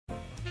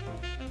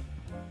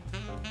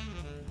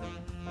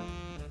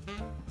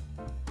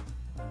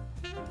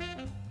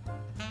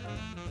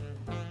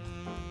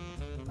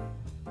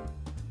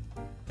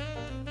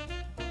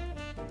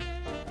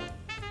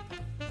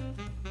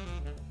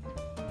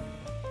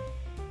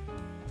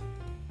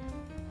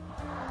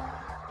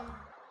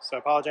So I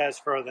apologize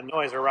for the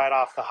noise. We're right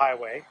off the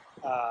highway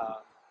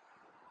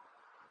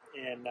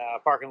in a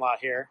parking lot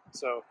here.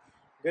 So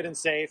good and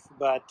safe.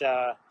 But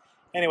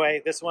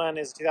anyway, this one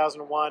is a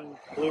 2001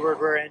 Blue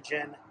Bird rear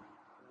engine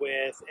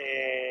with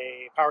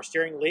a power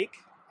steering leak.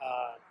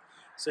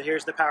 So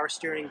here's the power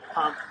steering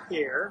pump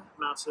here,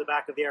 mounts to the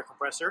back of the air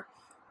compressor.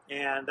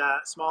 And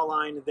that small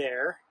line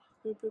there,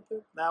 boop, boop,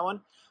 boop, that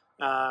one,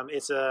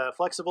 it's a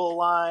flexible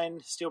line,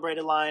 steel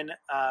braided line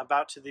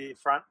about to the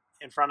front,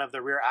 in front of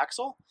the rear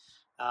axle.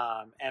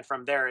 And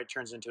from there it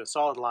turns into a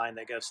solid line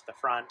that goes to the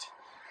front,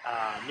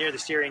 near the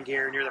steering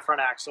gear, near the front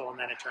axle, and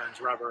then it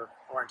turns rubber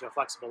or into a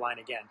flexible line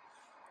again.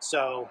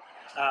 So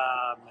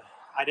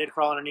I did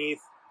crawl underneath,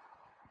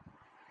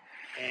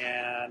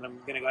 and I'm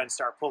going to go ahead and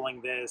start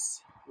pulling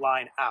this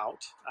line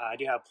out. I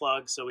do have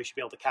plugs, so we should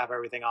be able to cap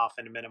everything off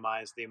and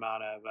minimize the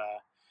amount of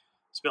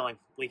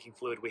leaking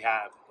fluid we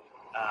have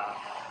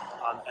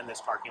in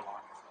this parking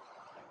lot.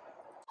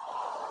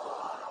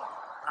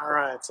 All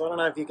right, so I don't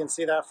know if you can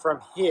see that from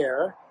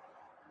here,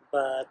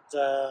 but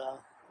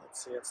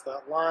let's see, it's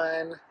that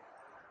line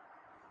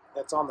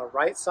that's on the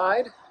right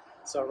side,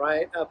 so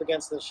right up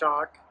against the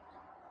shock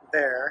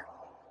there.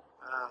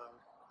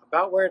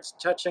 About where it's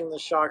touching the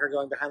shock or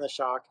going behind the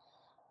shock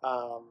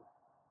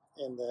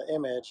in the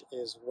image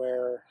is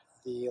where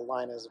the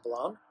line is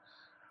blown.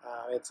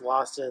 It's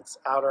lost its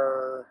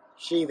outer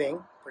sheathing,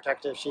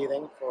 protective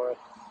sheathing for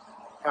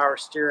power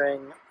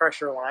steering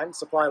pressure line,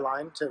 supply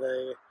line to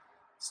the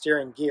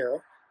steering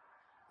gear.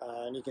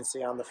 And you can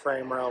see on the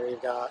frame rail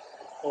we've got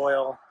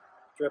oil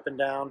dripping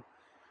down.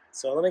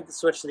 So let me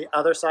switch to the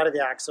other side of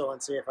the axle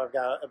and see if I've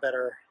got a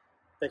better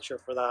picture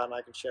for that, and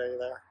I can show you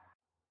there.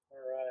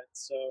 Alright,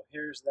 so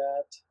here's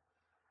that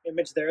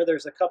image there.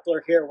 There's a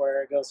coupler here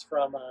where it goes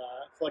from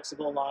a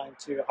flexible line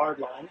to a hard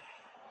line.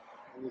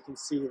 And you can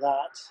see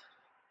that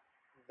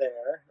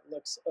there. It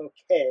looks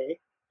okay.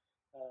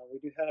 We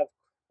do have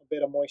a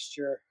bit of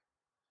moisture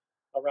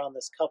around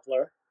this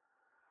coupler.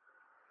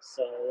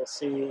 So we'll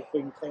see if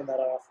we can clean that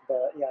off.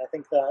 But yeah, I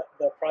think that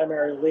the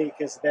primary leak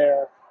is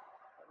there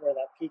where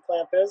that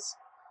P-clamp is.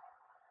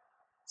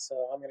 So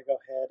I'm going to go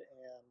ahead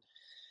and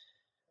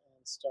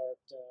start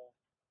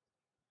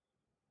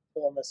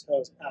pulling this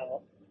hose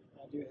out.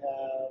 I do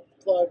have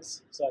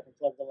plugs, so I can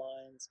plug the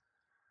lines,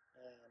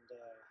 and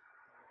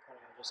kind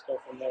of just go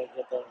from there.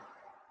 Get the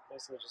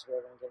basically just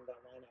where I'm getting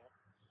that line out.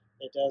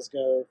 It does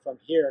go from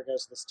here. It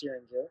goes to the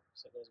steering gear,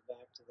 so it goes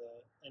back to the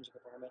engine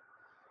compartment.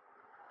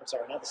 I'm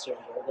sorry, not the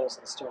steering gear. It goes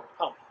to the steering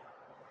pump,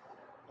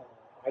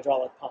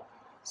 hydraulic pump.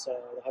 So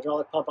the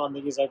hydraulic pump on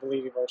these, I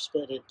believe, are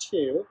split in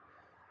two.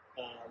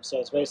 So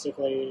it's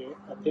basically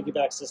a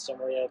piggyback system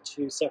where you have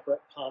two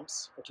separate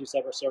pumps for two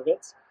separate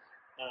circuits.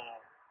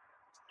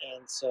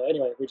 And so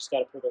anyway, we just got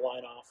to pull the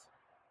line off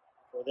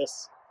for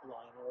this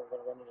line, and we're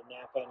going to run into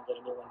Napa and get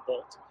a new one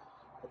built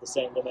with the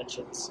same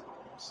dimensions.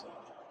 So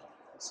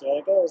let's see how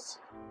it goes.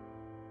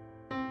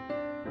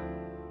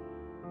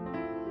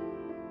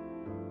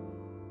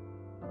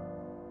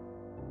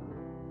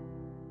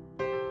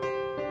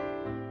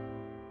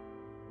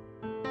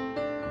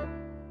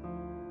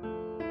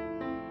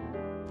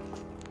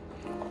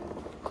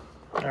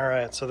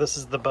 Alright, so this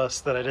is the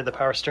bus that I did the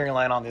power steering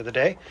line on the other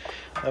day.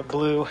 That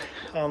blew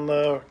on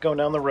the going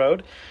down the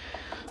road.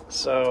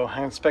 So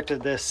I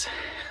inspected this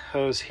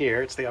hose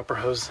here. It's the upper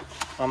hose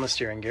on the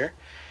steering gear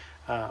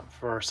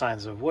for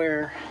signs of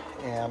wear.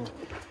 And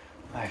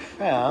I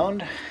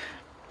found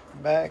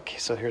back,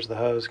 so here's the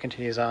hose,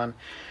 continues on.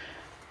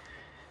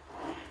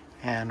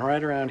 And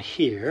right around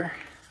here,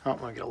 oh, I'm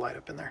going to get a light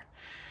up in there.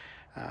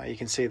 You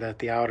can see that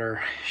the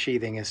outer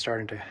sheathing is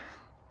starting to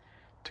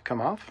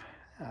come off.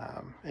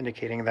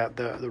 Indicating that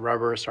the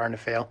rubber is starting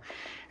to fail,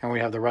 and we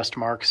have the rust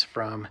marks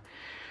from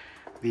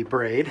the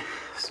braid.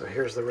 So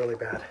here's the really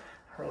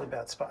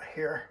bad spot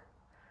here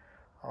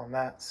on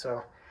that.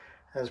 So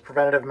as a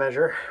preventative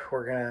measure,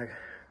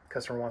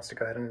 customer wants to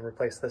go ahead and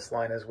replace this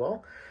line as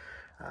well.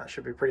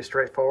 Should be pretty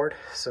straightforward.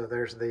 So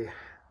there's the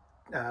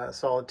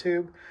solid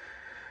tube.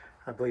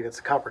 I believe it's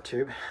a copper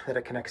tube that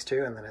it connects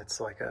to, and then it's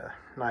like a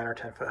 9 or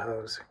 10 foot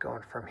hose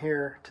going from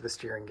here to the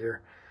steering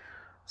gear.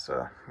 So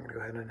I'm going to go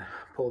ahead and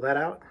pull that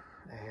out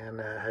and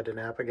head to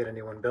Napa, get a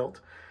new one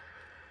built,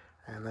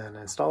 and then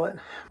install it.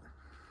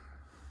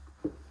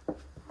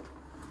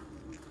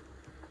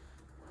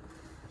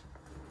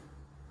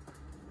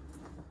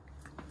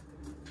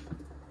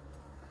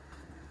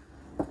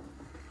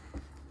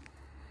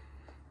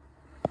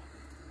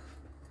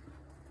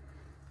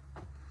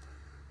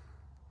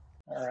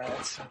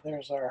 Alright, so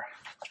there's our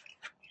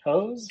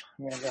hose.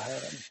 I'm going to go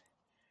ahead and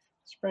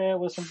spray it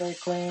with some brake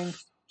clean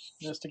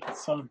just to get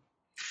some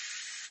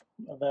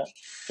of that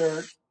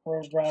dirt,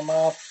 road grime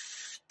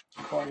off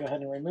before I go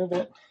ahead and remove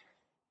it.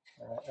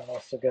 Alright, I've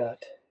also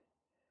got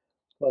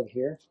a plug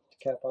here to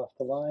cap off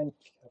the line,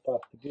 cap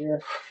off the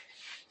gear.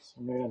 So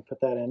I'm going to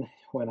put that in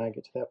when I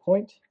get to that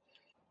point.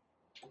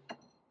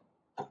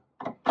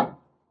 What I'm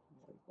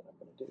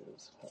going to do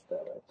is put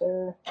that right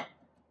there,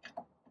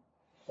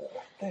 put it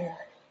right there.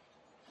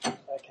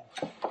 I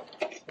can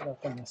set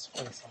up in this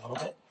space a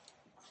little bit.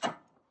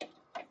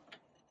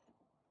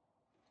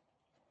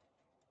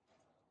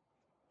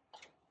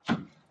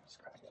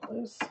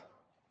 loose.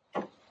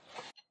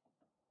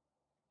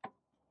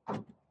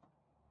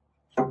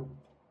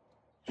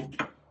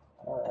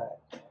 All right.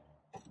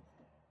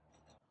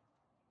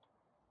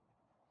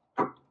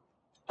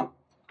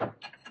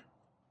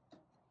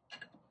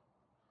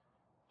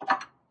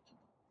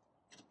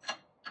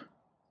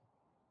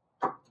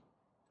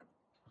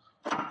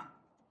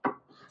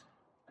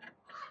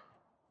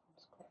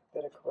 There's quite a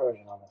bit of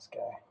corrosion on this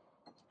guy.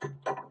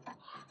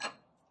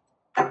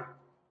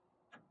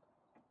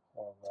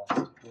 Or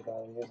rust, if you'd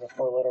rather use a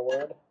 4-letter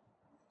word.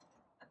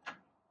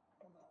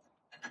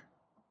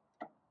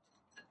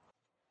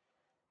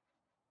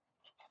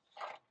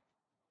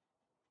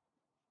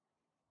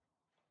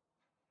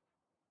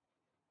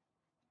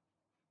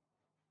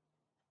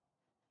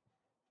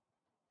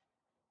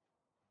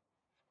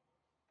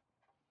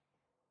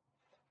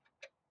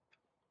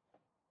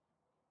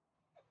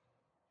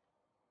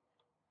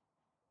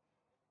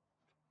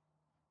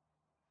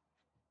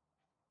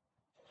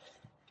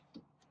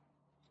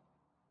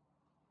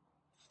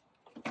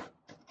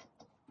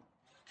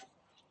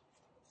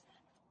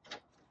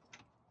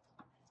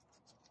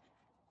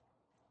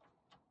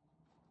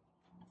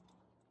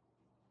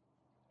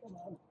 Come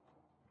on.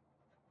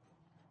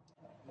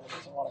 It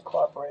doesn't want to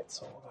cooperate,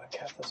 so we'll go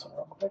cap this one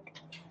real quick.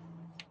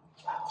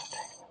 Oh,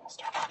 dang, I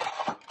missed her.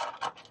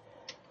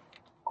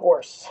 Of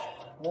course,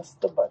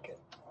 missed the bucket.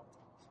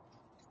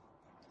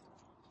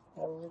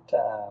 Every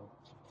time.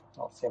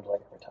 Well, it seems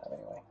like every time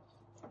anyway.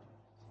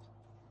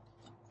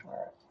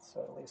 Alright,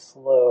 so at least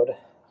slowed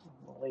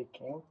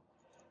leaking.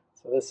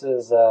 So this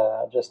is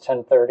just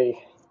 1030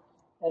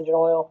 engine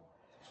oil.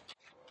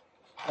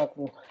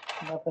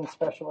 Nothing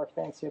special or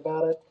fancy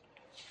about it.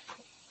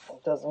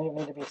 It doesn't even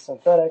need to be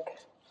synthetic.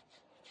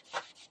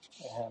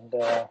 And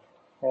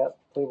yeah,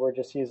 Blue Bird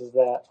just uses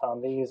that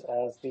on these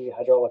as the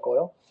hydraulic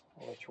oil,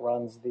 which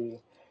runs the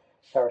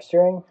power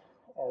steering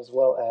as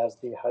well as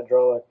the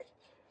hydraulic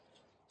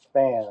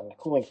fan,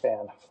 cooling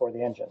fan for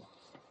the engine.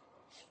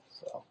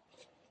 So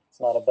it's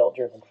not a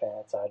belt-driven fan;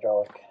 it's a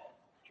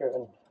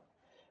hydraulic-driven.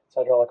 It's a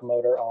hydraulic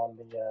motor on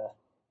the to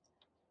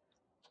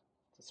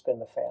spin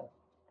the fan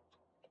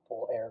to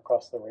pull air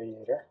across the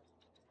radiator.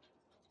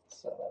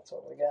 So that's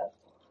what we got.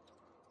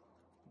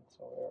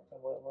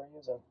 That's what we're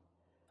using.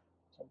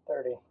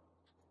 1030.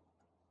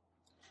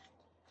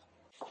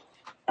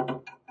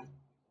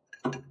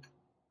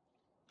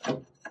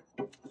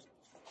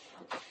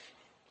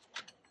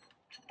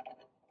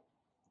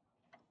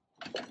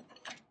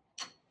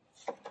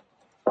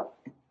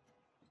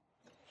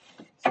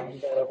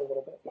 Speed that up a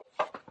little bit.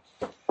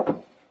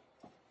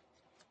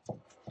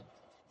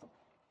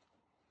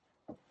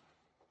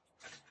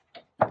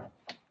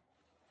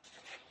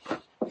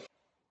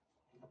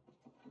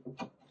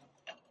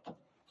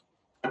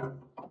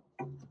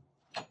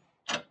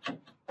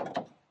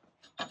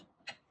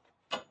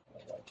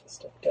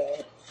 Step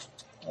down.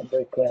 I'll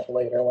brake clamp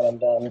later when I'm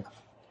done,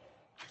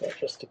 but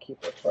just to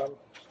keep it from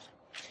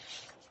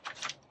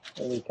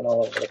leaking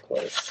all over the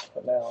place.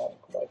 For now, I'll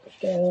wipe it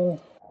down.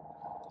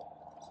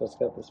 So it's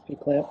got this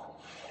P-clamp,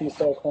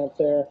 P-style clamp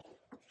there.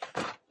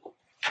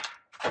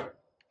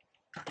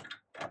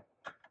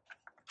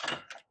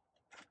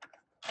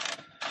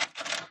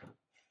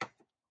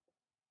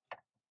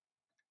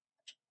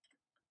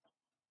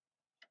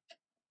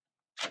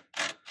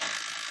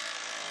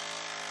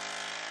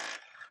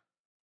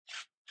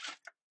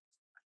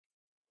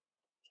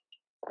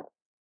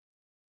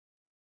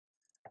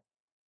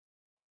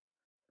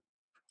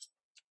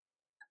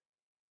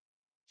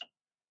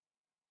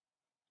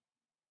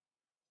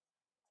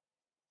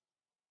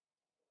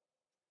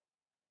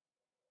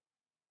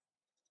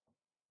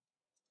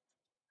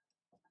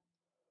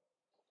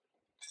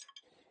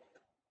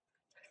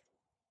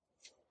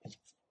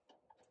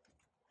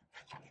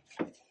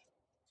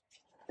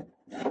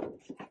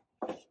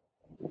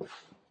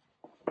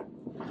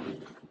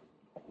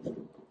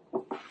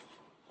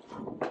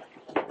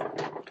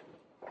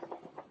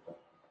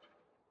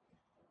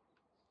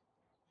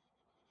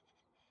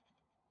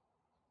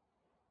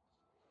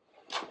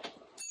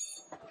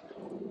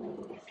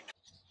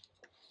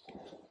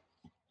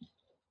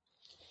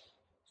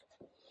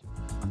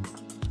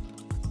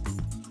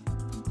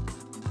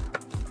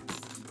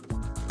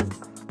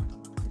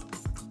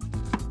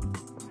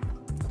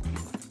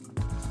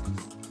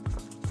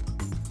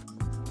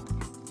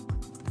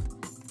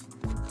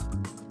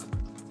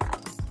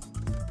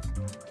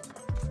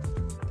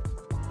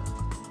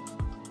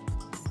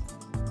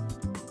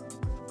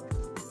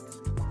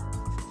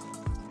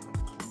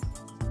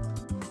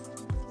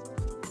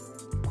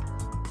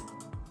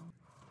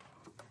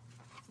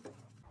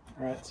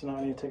 Alright, so now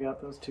I need to take out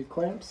those two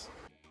clamps.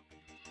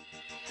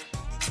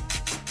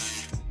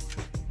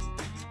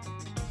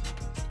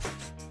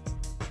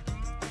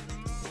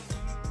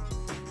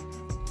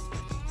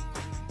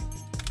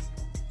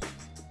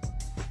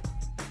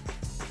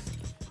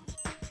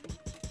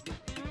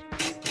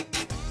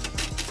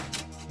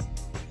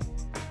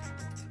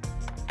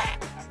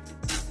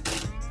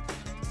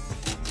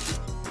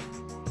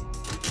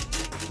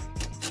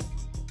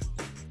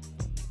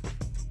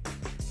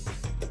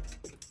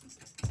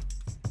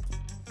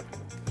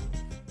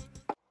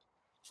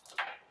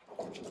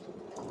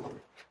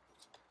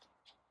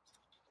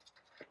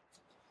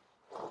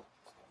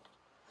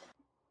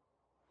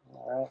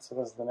 Alright, so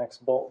this is the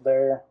next bolt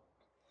there.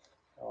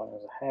 That one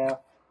is a half.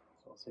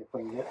 So we'll see if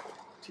we can get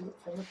to it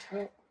from the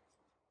top.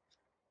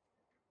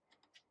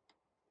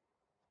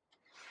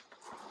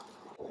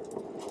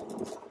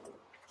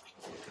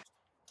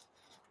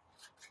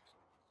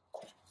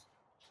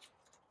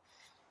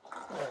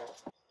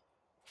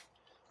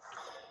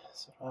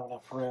 So I don't have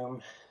enough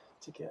room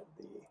to get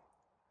the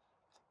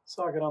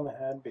socket on the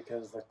head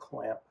because of the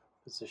clamp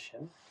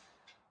position.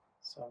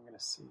 So I'm going to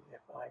see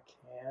if I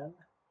can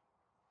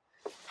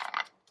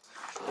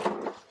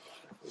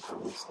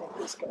snake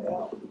this guy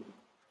out.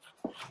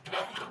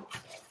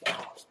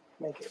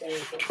 Make it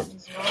anything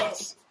easier on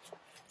us.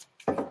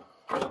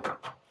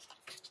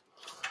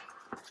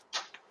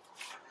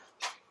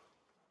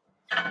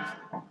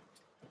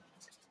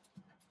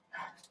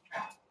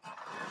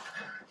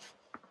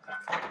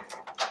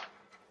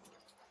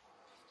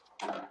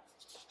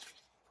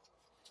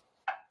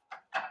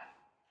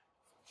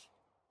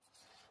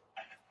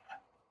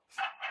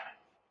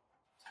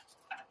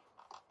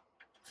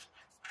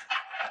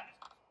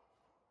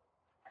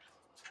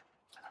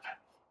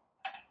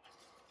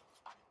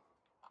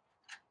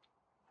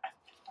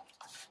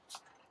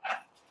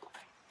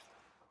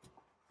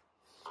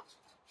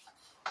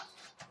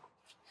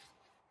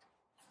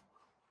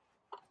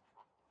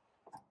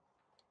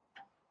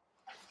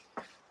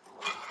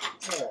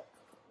 Alright,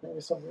 maybe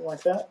something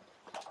like that.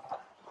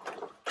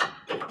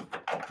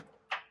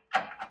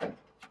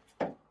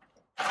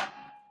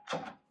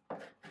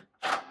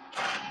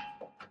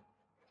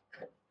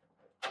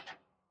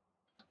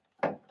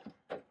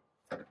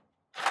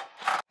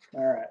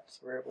 Alright,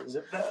 so we're able to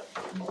zip that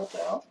bolt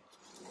out.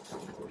 So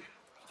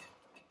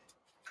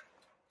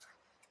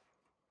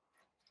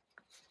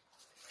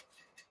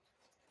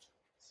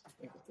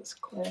we get this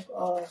clamp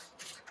off.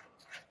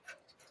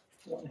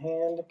 One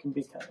hand, it can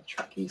be kind of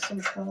tricky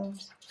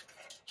sometimes.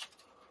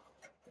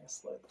 I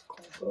slide the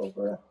clamp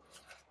over.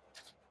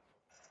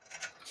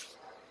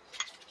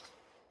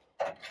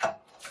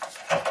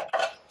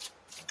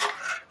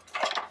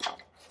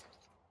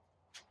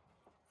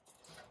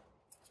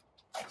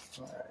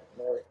 Alright,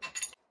 there we go.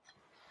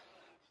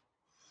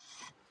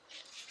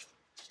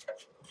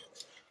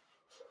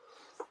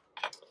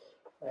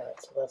 Alright,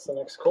 so that's the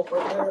next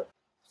culprit there.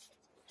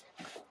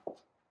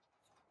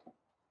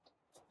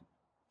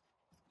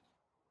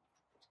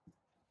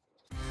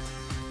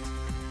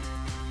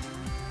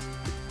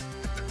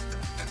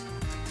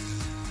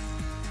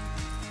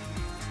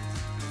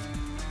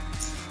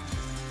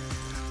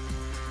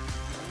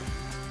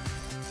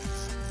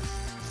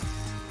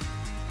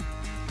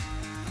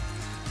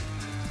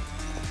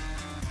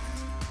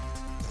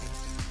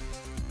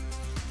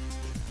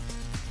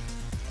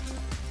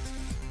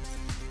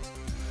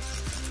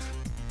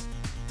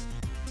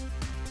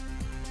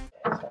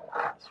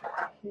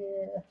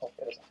 Here, hope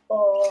it doesn't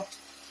fall.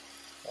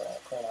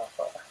 Clean off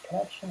our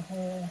connection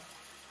here.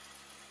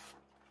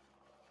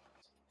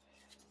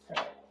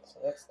 Alright, so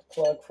that's the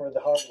plug for the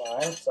hard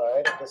line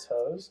side of this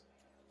hose.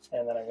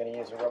 And then I'm going to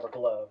use a rubber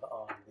glove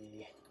on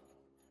the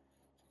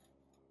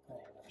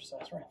another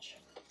size wrench.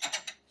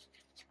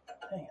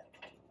 Hang it.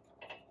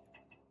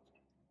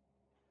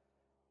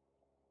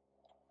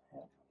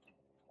 Yep.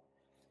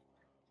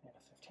 And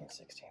a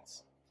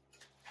 15/16.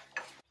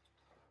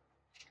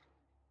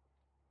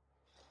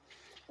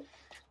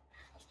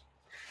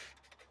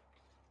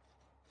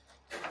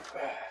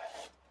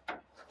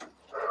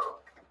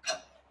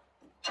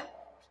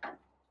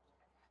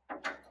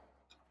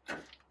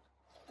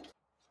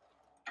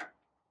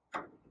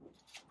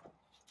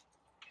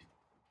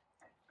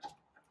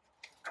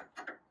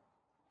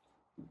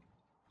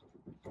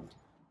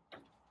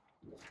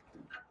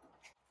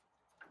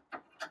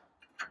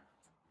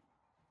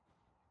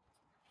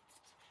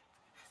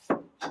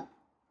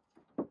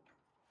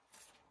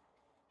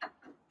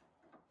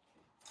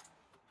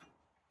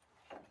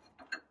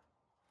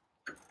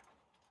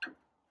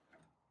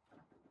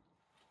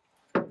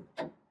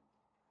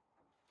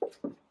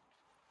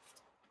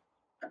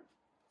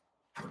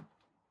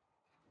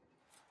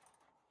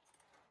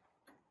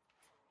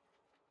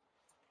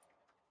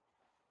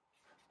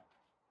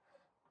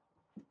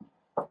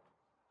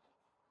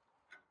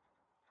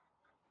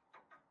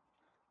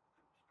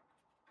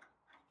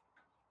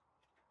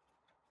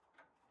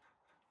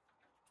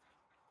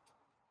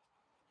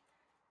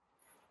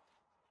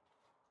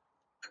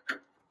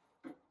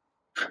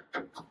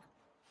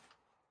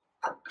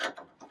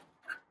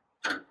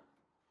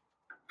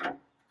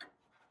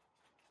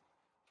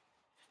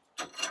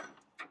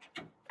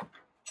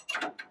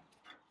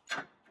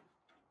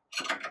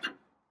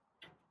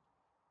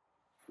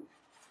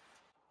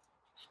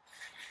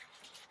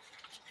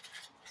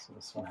 So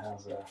this one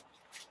has a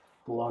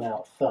blown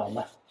out thumb,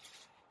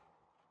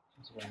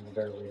 as we learned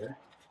earlier.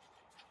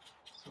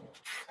 So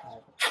tie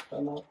the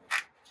thumb up,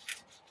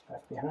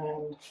 back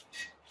behind.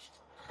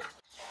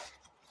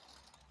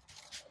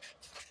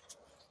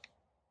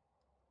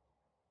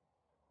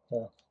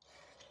 Well,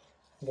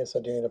 I guess I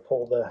do need to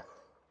pull the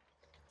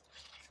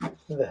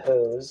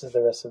hose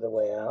the rest of the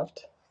way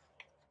out.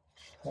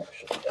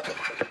 Actually,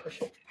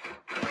 push it,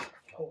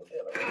 pull it the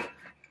other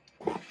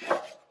way.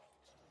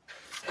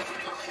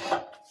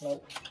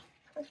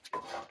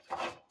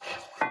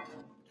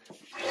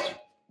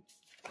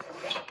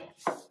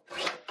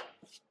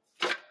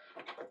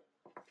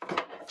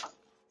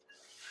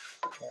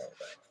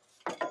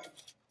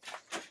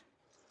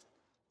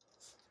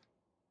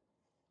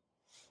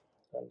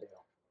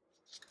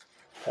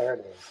 There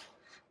it is.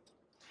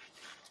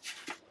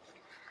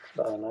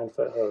 About a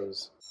 9-foot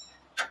hose.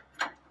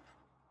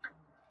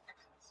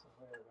 So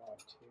we're going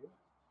to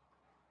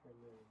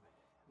remove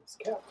this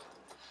cap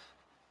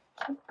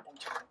into the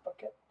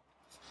bucket.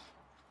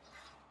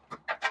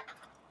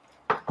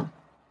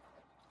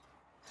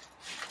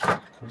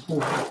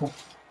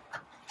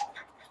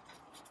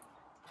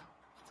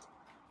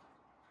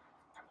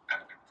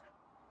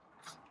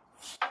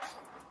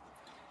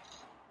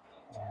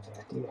 And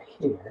the idea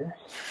here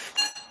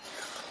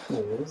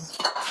is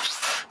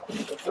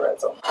put the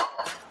threads on.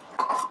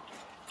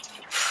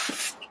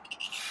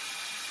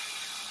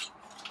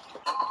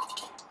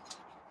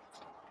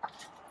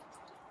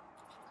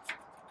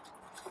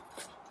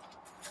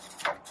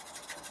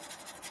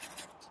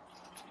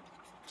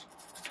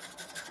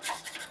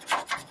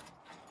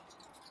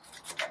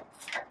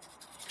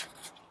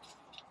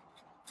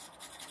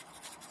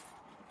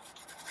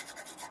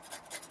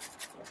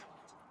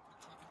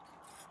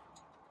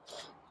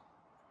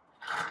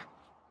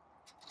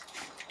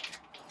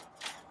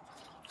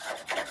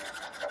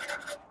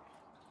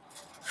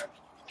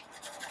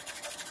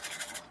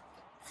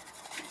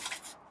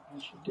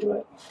 That should do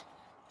it.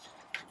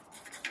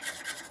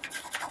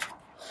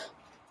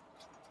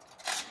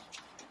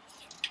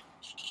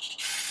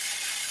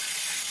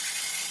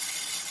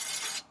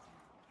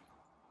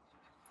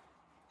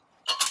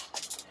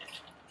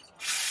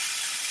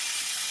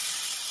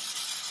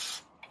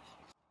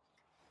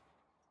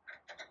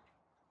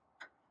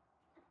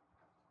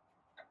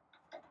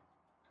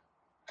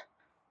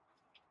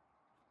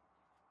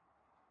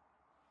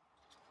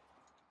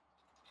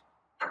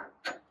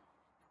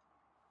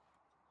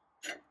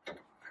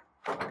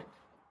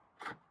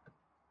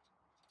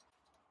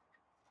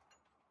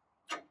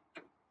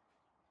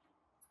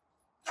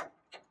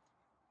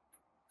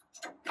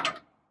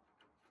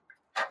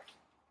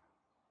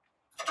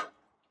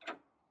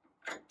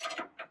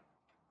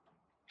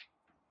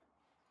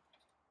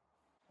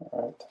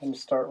 Alright, time to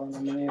start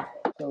running my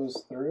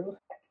hose through.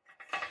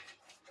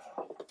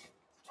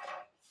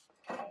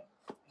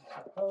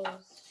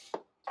 Hose.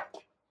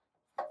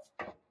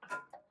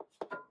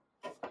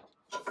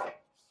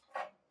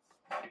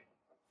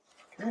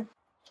 Okay.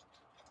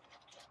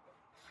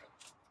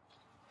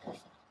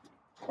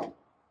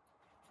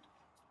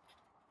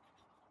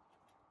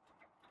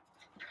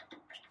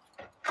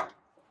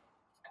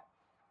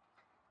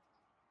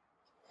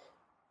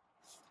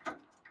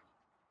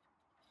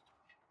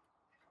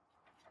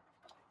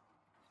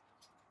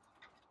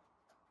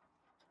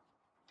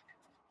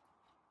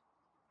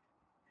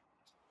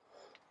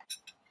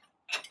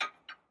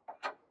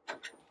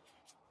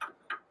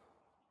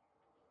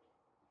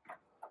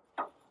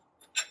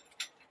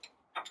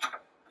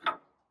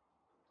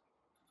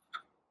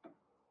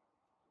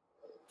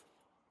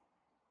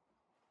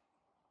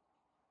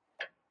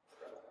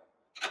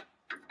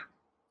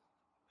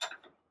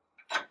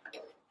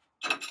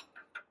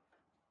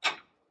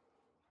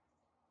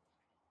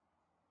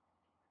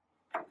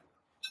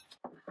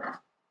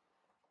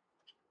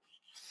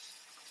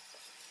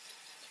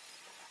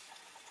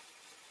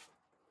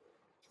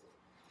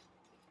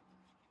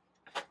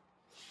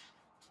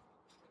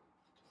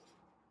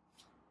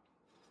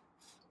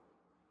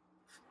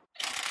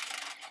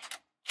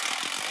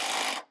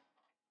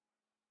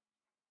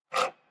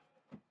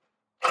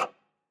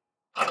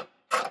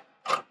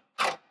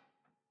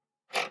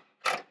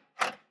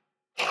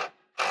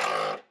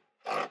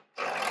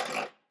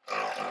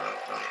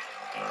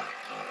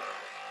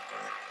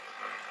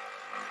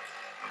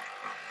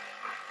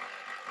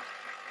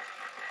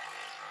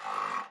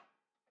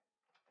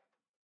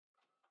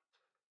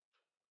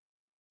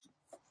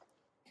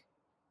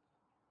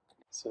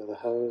 So the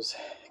hose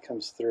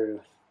comes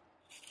through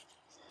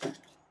right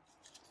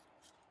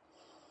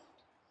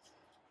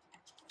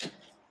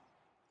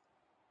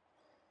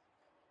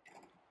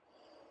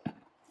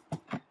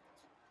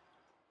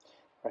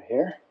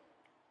here,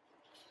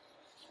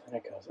 and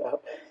it goes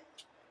up,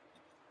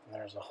 and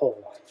there's a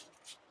hole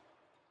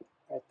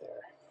right there,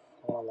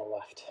 and on the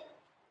left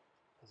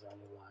is our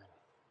new line.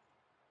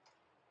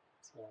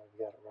 So now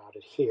we've got it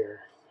routed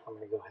here. I'm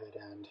going to go ahead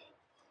and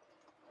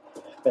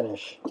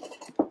finish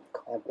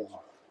clamping in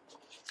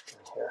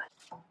here.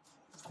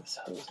 This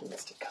hose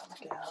needs to come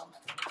down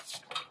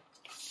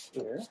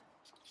here.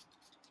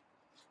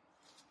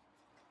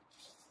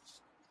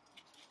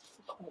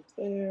 Clamp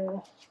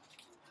there.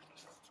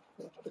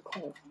 Put a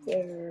clamp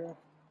there.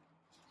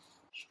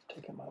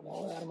 Taking my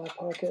wallet out of my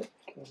pocket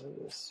because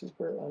it is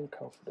super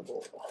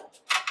uncomfortable.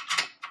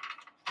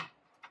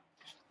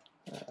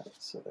 Alright,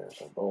 so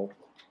there's our bolt.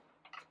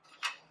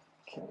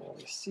 Can't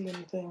really see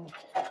anything.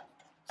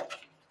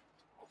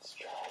 Let's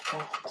try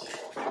that.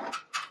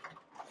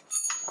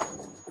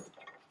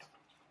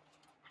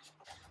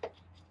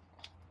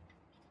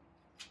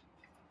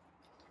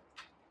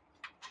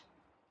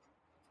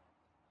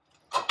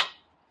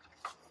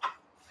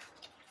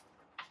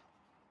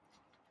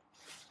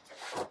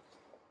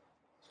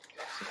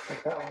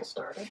 Get that one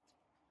started.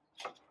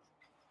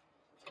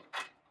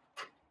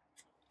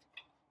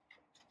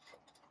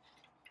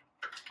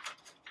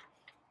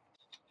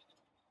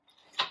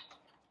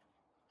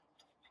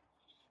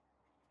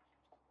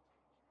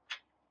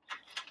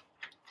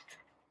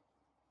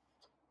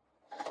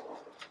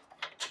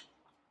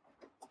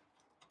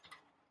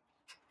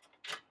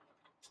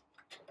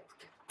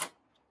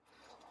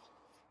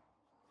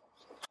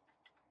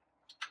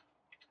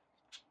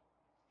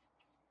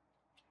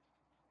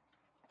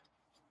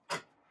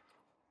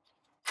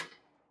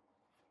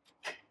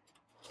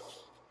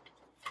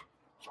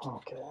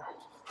 Okay.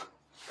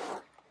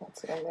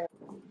 That's in there.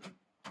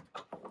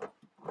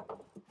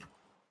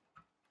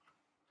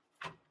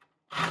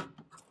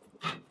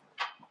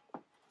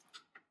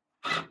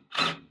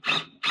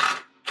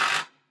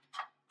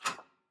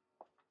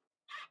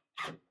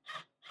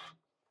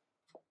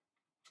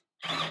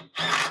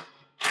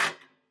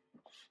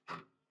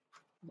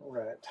 All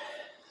right,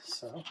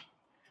 so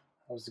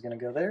hose is going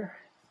to go there.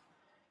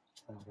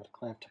 And I've got a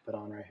clamp to put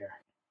on right here.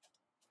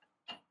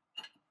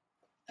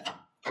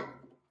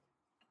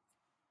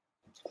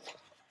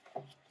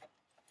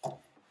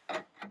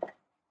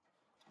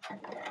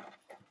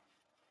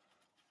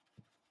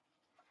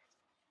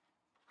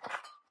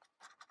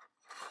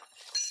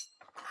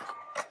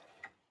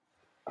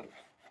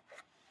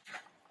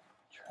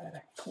 Try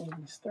to clean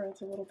these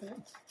threads a little bit.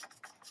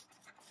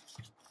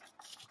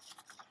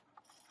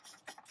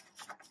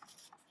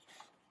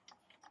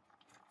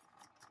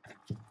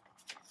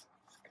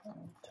 It's kind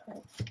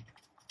of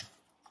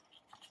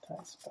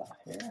tight spot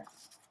here.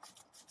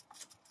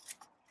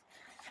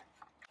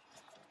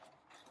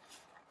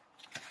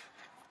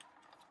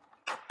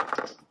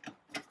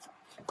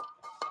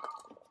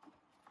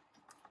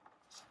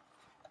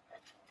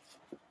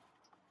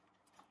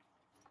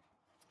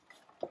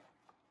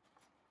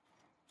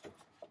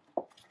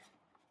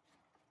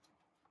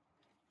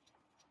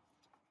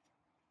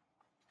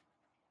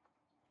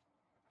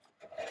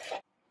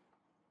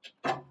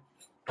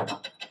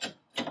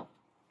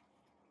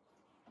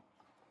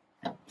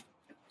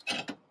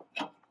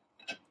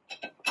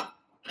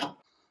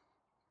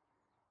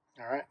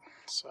 Alright,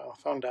 so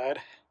phone died.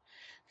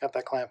 Got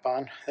that clamp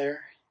on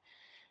there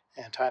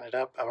and tighten it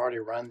up. I've already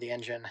run the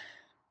engine,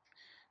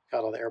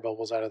 got all the air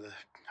bubbles out of the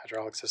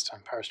hydraulic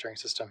system, power steering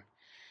system,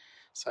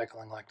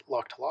 cycling like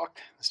lock to lock.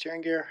 The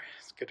steering gear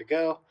is good to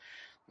go,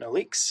 no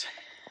leaks.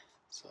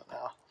 So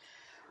now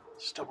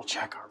just double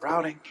check our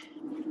routing,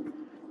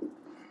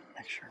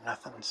 make sure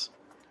nothing's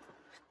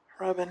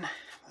rubbing.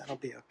 That'll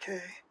be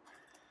okay.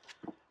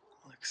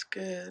 Looks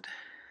good.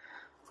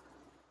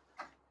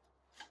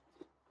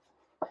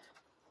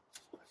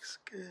 Looks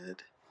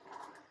good.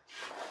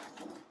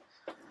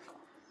 I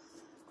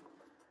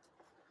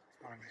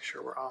want to make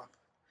sure we're off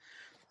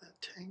that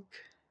tank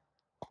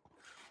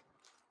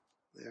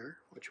there,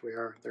 which we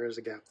are. There is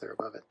a gap there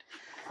above it.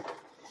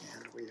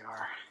 And we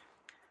are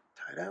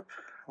tied up.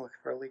 Look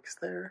for leaks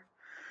there.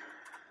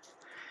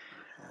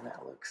 And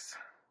that looks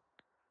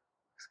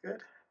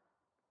good.